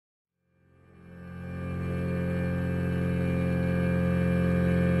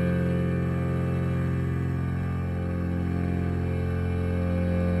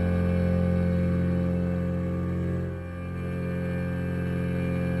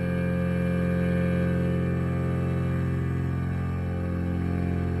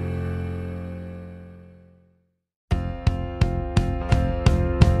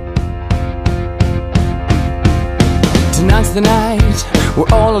Tis the night, we're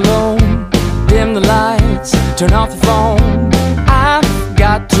all alone. Dim the lights, turn off the phone. I've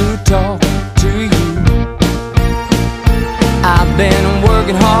got to talk to you. I've been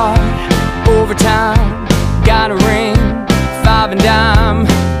working hard, overtime. Got a ring, 5 and dime.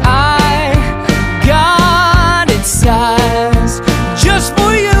 I got it sized just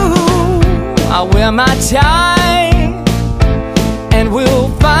for you. I wear my tie, and we'll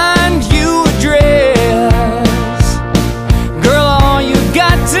find you a dress. Girl, all you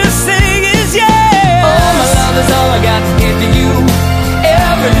got to sing is yes. Oh, my love is all I got to give to you.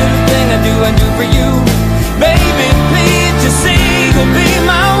 Every little thing I do for you. Baby, please just say you'll be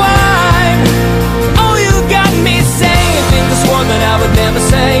my wife. Oh, you got me saying things I swore that I would never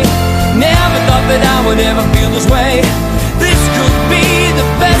say. Never thought that I would ever feel this way. This could be the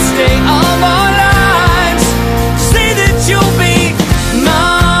best day of our lives. Say that you'll be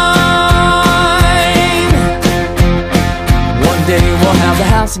mine. One day we'll have the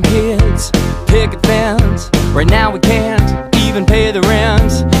house and kids, picket fence. Right now we can't even pay the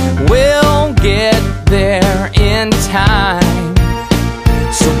rent. We'll get there in time.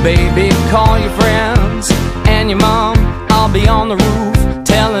 So baby, call your friends and your mom. I'll be on the roof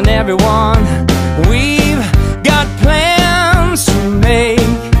telling everyone we've got plans to make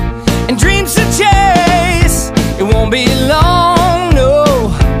and dreams to chase. It won't be long, no.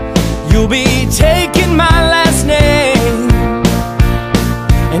 You'll be taking my last name,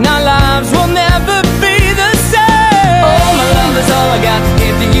 and our lives will never be the same. Oh, my love is all I got to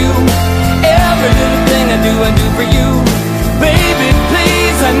give to you. Every little thing I do for you. Baby,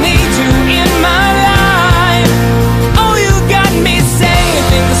 please, I need you in my life. Oh, you got me saying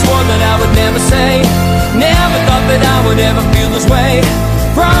things I swore that I would never say. Never thought that I would ever feel this way.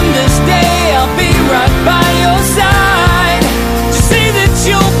 From this day, I'll be right by your side. Just say that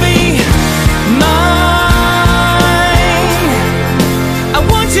you'll be mine. I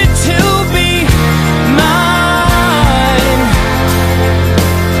want you to be mine.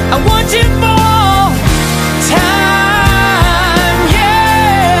 I want you for time,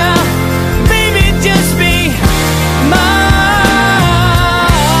 yeah. Baby, just be mine.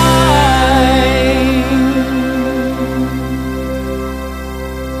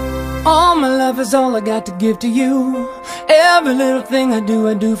 All my love is all I got to give to you. Every little thing I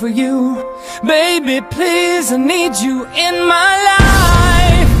do for you. Baby, please, I need you in my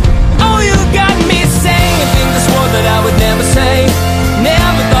life. Oh, you got me saying things I swore that I would never say.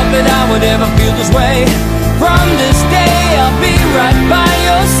 Never thought that I would ever feel this way. From this day, I'll be right by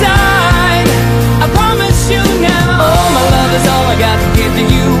your side. I promise you now. Oh, my love is all I got to give to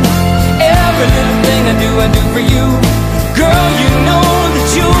you. Every little thing I do for you. Girl, you know that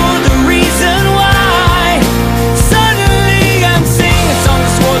you're the reason why. Suddenly I'm singing songs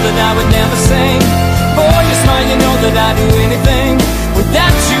I swore that I would never sing. For your smile, you know that I'd do anything.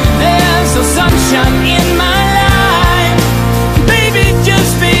 Without you there's no sunshine in my life. Baby,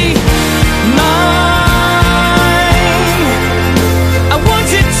 just be mine. I want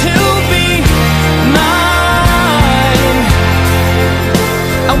you to be mine.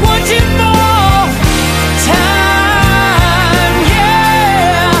 I want you for time,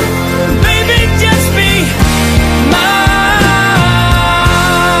 yeah. Baby, just be mine.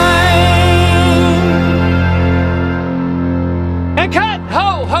 And cut!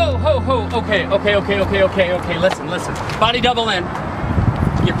 Ho, ho, ho, ho. Okay. Listen. Body double in.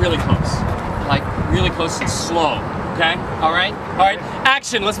 Get really close. Like, really close and slow. Okay? Alright? Alright.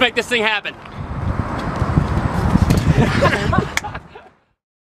 Action! Let's make this thing happen.